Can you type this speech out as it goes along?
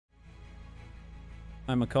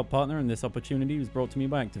I'm a COD partner, and this opportunity was brought to me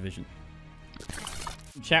by Activision.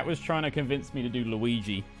 Chat was trying to convince me to do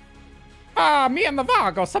Luigi. Ah, me and the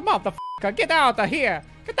Vagos, a motherfucker. Get out of here.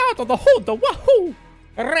 Get out of the hood. Wahoo.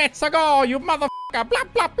 Let's go, you motherfucker. Blap,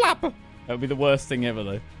 blap, blap. That would be the worst thing ever,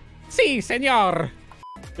 though. Si, senor.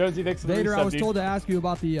 Jonesy, thanks for the Vader, resub, I was dude. told to ask you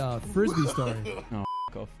about the Frisbee story. Oh,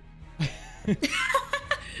 off.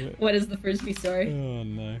 What is the Frisbee story? Oh,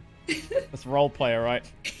 no. That's roleplay, all right?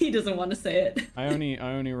 He doesn't want to say it. I only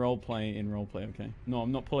roleplay in roleplay, okay? No,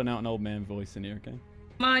 I'm not pulling out an old man voice in here, okay?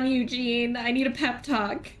 Come on, Eugene. I need a pep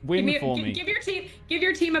talk. Win for me. Give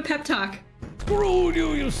your team a pep talk. Screw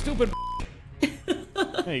you, you stupid.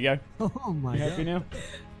 There you go. Oh my You happy now?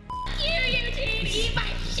 You, Eugene, eat my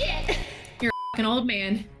shit. You're an old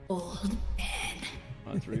man. Old man.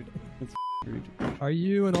 Oh, that's rude. That's rude. Are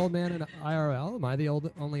you an old man in IRL? Am I the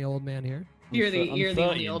only old man here? You're the I'm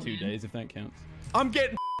only old 2 man. days, if that counts. I'm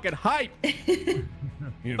getting fucking hyped.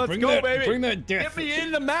 Let's go, that, baby. Bring that death. Get me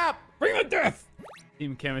in the map. Bring the death.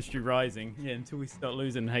 Team chemistry rising. Yeah, until we start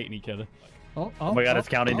losing and hating each other. Oh my god, it's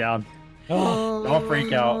counting down. Oh. Don't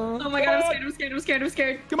freak out. Oh my god, I'm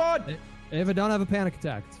scared. Come on. Ava, don't have a panic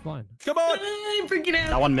attack. It's fine. Come on. I'm freaking out.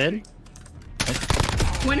 That one mid.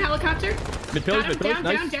 One helicopter. Mid pillars,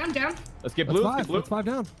 nice. Down. Let's get blue. Let's 5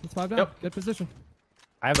 down. Let's 5 down. Yep. Good position.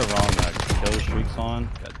 I have the wrong kill streaks on.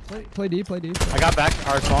 Play D. I got back.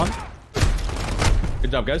 Our spawn.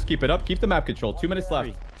 Good job, guys. Keep it up. Keep the map control. 2 minutes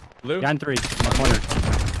left. Blue. Behind 3. In my corner.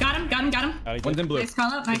 Got him. One's in blue. Nice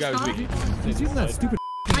call out. The guy was weak. He's using that stupid.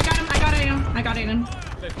 I got Aiden.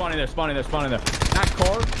 They're spawning there. That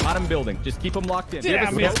car, bottom building. Just keep them locked in.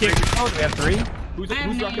 Yeah, we have We have 3. Who's I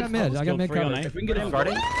rocking? got mid. I got mid covered. If we can get him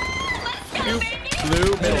Guarding.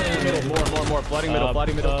 blue, middle, more. Flooding middle.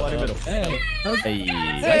 Hey.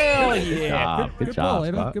 Hell yeah. Good pull,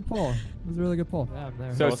 Ava. Good pull. It was a really good pull. Yeah,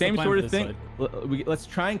 there. So what's the same plan sort for of this thing. Let's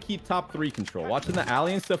try and keep top 3 control. Watching the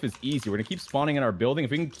alley and stuff is easy. We're gonna keep spawning in our building.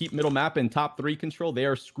 If we can keep middle map and top 3 control, they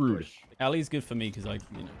are screwed. Alley's good for me because I, you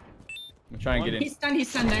know. I'm try and get in. He's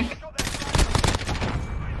stunned there.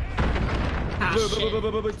 Ah,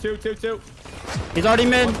 shit. Two. He's already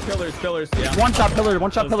mid. Pillars. Yeah. One shot pillar.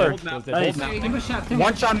 Hold map. Nice. There you go, push up.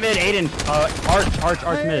 One shot mid. Aiden. Arch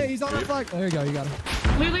Hey, mid. he's on the flag. There you go. You got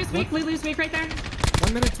him. Lulu's weak right there.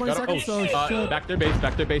 1 minute 20 seconds. So Back their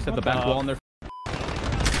base at the back wall on their.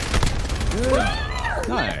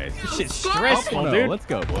 Nice. This shit's stressful, dude. Let's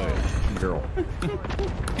go, boy. Girl.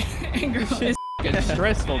 Shit's getting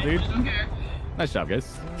stressful, dude. Nice job,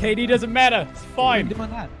 guys. KD doesn't matter. It's fine.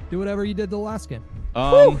 do whatever you did the last game.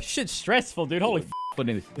 Woo, shit's stressful, dude. Holy Put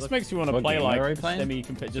in This makes me want to What play game? like Already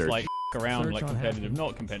semi-competitive, just like around Search like on competitive,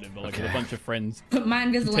 not competitive, but like with a bunch of friends. Put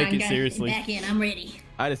mine goes the Take line, it guys. seriously. Back in. I'm ready.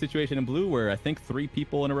 I had a situation in blue where I think 3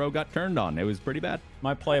 people in a row got turned on. It was pretty bad.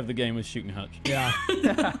 My play of the game was shooting Hutch. Yeah.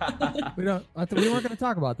 we weren't going to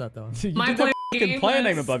talk about that though. You My did play the fucking game player was-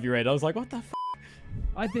 name above your head. I was like, what the f?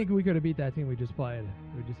 I think we could have beat that team we just played.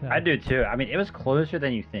 We just had. I do too. I mean, it was closer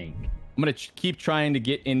than you think. I'm going to keep trying to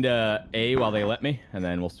get into A while they let me, and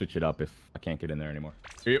then we'll switch it up if I can't get in there anymore.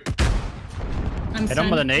 Yep. I'm Hit him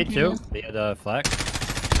with a stunned. nade too. The flag.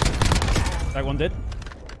 That one did.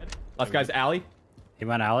 Last guy's alley. He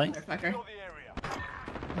went alley. Motherfucker.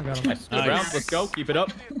 I got him. Nice. Good round. Let's go. Keep it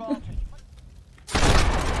up.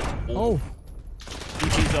 Oh.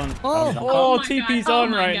 TP's on. Oh. my TP's God. Oh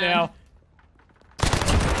on my right God. now.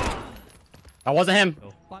 That wasn't him.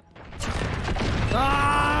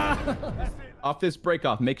 Off this break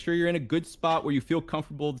off, make sure you're in a good spot where you feel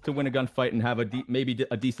comfortable to win a gunfight and have a maybe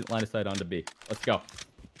a decent line of sight onto B. Let's go.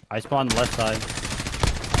 I spawned left side.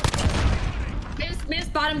 Miss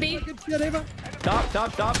bottom B. Good shit, Ava. Top.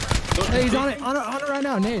 Hey, he's on it. On it right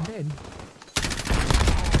now. Nade.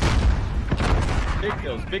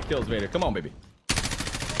 Big kills, Vader. Come on, baby.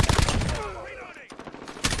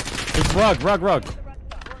 It's rug.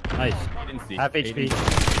 Nice. Didn't see. Half HP.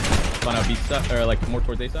 Spawn out B side, or like more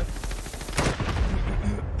towards A side.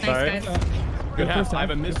 Sorry. Nice, guys. Good half. I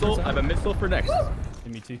have a missile for next.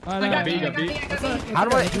 Me too. I got B, B. got B. How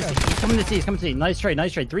do I? He's coming to C. Nice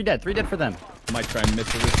trade. 3 dead for them. Might try and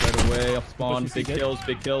missile this right away. Off spawn. Big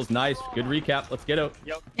kills. Nice. Good recap. Let's get out.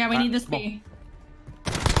 Yeah, we need this B.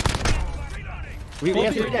 We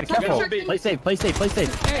have 3 dead. Careful. Play safe.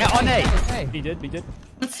 Hey, On A. Hey. He did.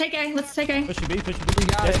 Let's take A. Push your B. We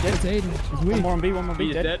got it. It's Aiden. He's One weak. more on B. B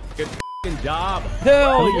is dead. Good f***ing job.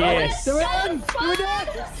 Hell yes. We're done. We're done.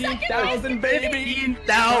 15,000, baby.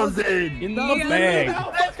 15,000 In the bag.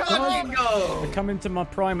 Let's go. I come into my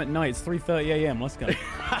prime at night. It's 3:30 a.m. Let's go.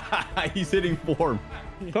 He's hitting form.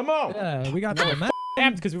 Come on. Yeah, we got the map.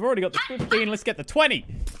 Amped because we've already got the 15. Let's get the 20.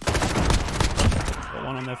 Got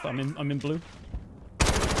one on there. I'm in blue.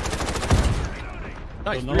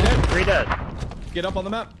 Nice. No, 3 no. dead. 3 dead. Get up on the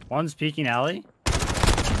map. One's peeking alley.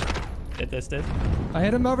 Dead, that's dead. I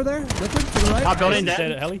hit him over there. Liquid to the right. Top building Dead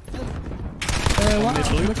dead. at heli. Watch,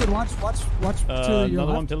 blue. Liquid, watch to your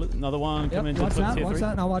Another one, left. another one Yep, coming into watch that, tier watch 3.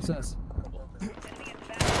 that, and I'll watch this.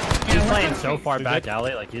 He's playing so far Too back good.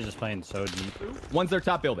 alley, like he's just playing so deep. One's their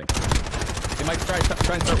top building. They might try and start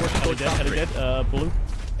working Heli towards dead, top heli 3. dead. Blue.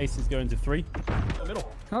 Ace is going to 3.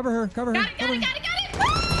 Middle. Cover her, cover her. Got it, got cover it, her. got it,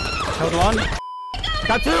 got it! Killed one.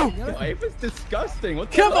 Got 2. Oh, it was disgusting. What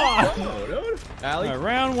the Come hell? on! Oh, dude. Allie? Alright,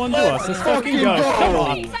 round 1 to us. Let's fucking go. Come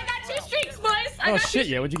on. I got 2 streaks, boys. I Oh got shit,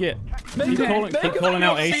 2 yeah, what'd you get? Make Keep it- calling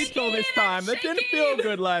out make Ace. it feel this time. That didn't feel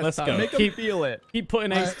good last Let's time. go. Make Keep- them feel it. Keep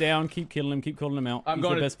putting Ace Alright. down, keep killing him, keep calling him out. I'm He's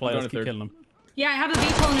going the to- best player, I'm let's going keep to killing him. Yeah, I have a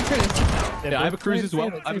VTOL and a cruise. Dead, Yeah, I have a blue. cruise as well.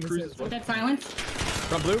 Save it, I have a save it, cruise save as well. Dead silence.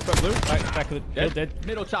 Front blue, front blue. Back of the dead.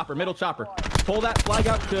 Middle chopper, middle chopper. Pull that flag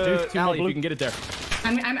out to Two more Allie if blue. you can get it there.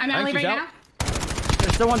 I'm alley she's right out. now.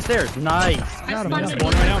 There's still one stairs. Nice. I Got him, spun got him. to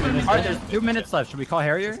One right now, man. All right, there's 2 minutes left. Should we call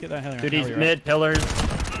Harrier? Get that heli Dude, he's Harrier mid pillars.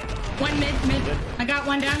 One mid. I got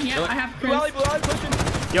one down. Yeah, I have Blue alley, cruise. blue alley, pushing.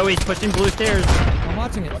 Yo, he's pushing blue stairs. I'm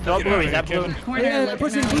watching it. Still blue. He's at blue. Corner. Yeah, left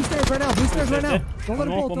pushing alley. blue stairs right now. Blue stairs right now. Dead. Don't let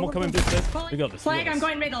him pull. One Don't more let coming him blue pull. stairs. We got this. Flag, I'm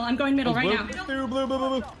going middle. I'm going middle right Blue. now. Blue, blue, blue, blue,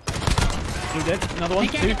 blue. Blue dead. Another I one.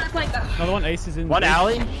 can't Two. get that flag though. Another one. Ace is in. One blue.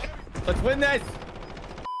 alley. Let's win this.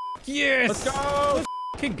 Yes. Let's go.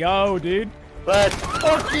 Fucking go, dude. Let's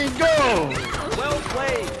fucking go. Well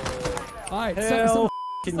played. All right, Hell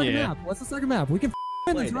second yeah. map. What's the second map? We can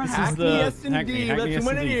win this right now. Hackney Hackney the- S&D. Hackney Let's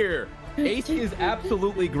win it S&D. here. Ace is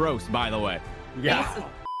absolutely gross, by the way. Yeah.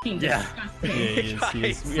 Fucking Yeah. disgusting. Yeah, he is, he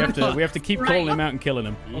is. Guys. We have to keep calling him out and killing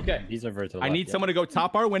him. Okay. He's over to the I left, need yeah. someone to go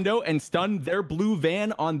top our window and stun their blue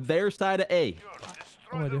van on their side of A.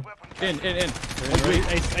 What do I do? In.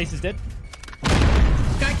 Ace is dead.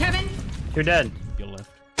 Got Kevin. 2 dead. Your left.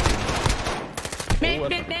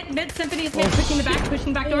 Mid. Symphony is mid. Pushing the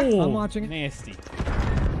back door. I'm watching it. Nasty.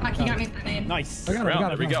 Fuck, he got me. Name. Nice. I got it. I Round.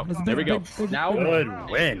 got it. There we go. That's a There we big, go. big, big, Now- big- Good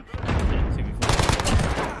win.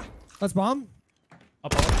 Let's bomb.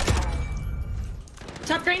 Up.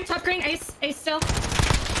 Top green. Ace still.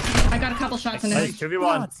 I got a couple shots in Nice. him.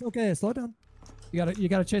 2v1. Shots. Okay, slow down. You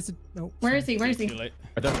gotta chase it. No. Where is he? Too late.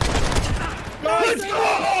 Right there. Let's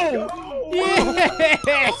go!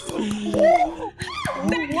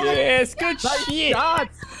 Yes! Good shit!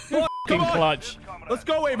 Shots. Come Fucking on. clutch. Let's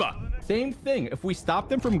go, Ava. Same thing. If we stop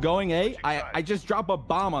them from going A, I just drop a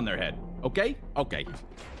bomb on their head. Okay? Okay.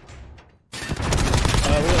 We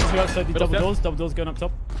got two outside the Middle double step. doors going up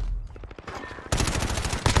top.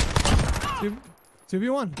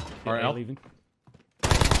 2v1. All right, Yeah, Al. leaving.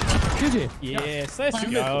 GG. Yes, let's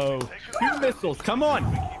go. 2 missiles. Come on.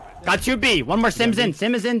 Got 2B. One more Sim's in.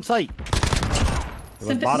 Sim is in sight. It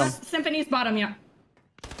was bottom. Symphony's bottom. Yeah.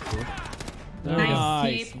 Nice.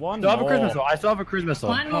 Nice. One Still have a cruise more. missile. I still have a cruise missile.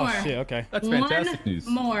 One Oh more. shit, okay. That's fantastic One news.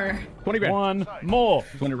 more. 20 grand. One more.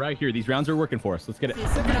 20 right here. These rounds are working for us. Let's get it. Put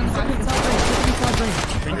it on the Top bottom. range, top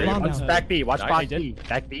range. Bomb Watch down. back B. Watch Nice. back He did. B.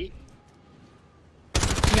 Back B. You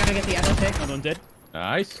gotta get the other pick. Another one dead.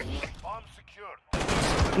 Nice. In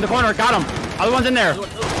the corner. Got him. Other one's in there. Ace in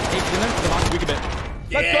there. Come on, weak a bit.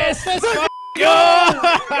 Yes, let's go.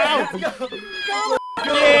 Yeah,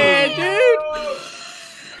 dude.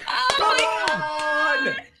 Oh Come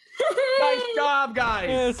on. Nice job, guys.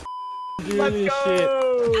 Yes, dude, Let's this go, shit.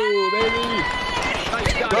 baby.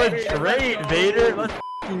 Nice job, Good Vader. trade, Vader. Let's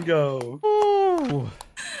go. Ooh.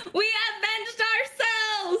 We avenged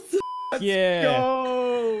ourselves. Yeah.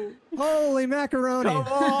 Go. Holy macaroni. Come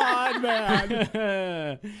on, man.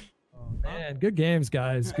 Man, good games,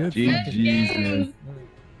 guys. Good. GG's, man.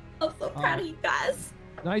 I'm so proud of you guys.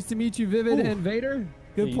 Nice to meet you, Vivid and Vader.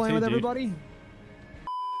 Good you playing too, with dude. everybody.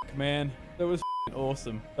 Man, that was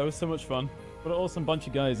awesome. That was so much fun. What an awesome bunch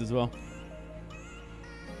of guys as well.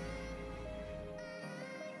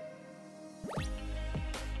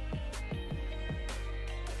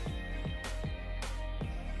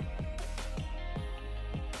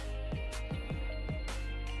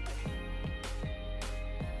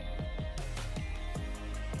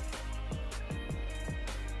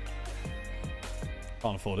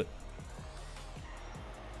 Can't afford it.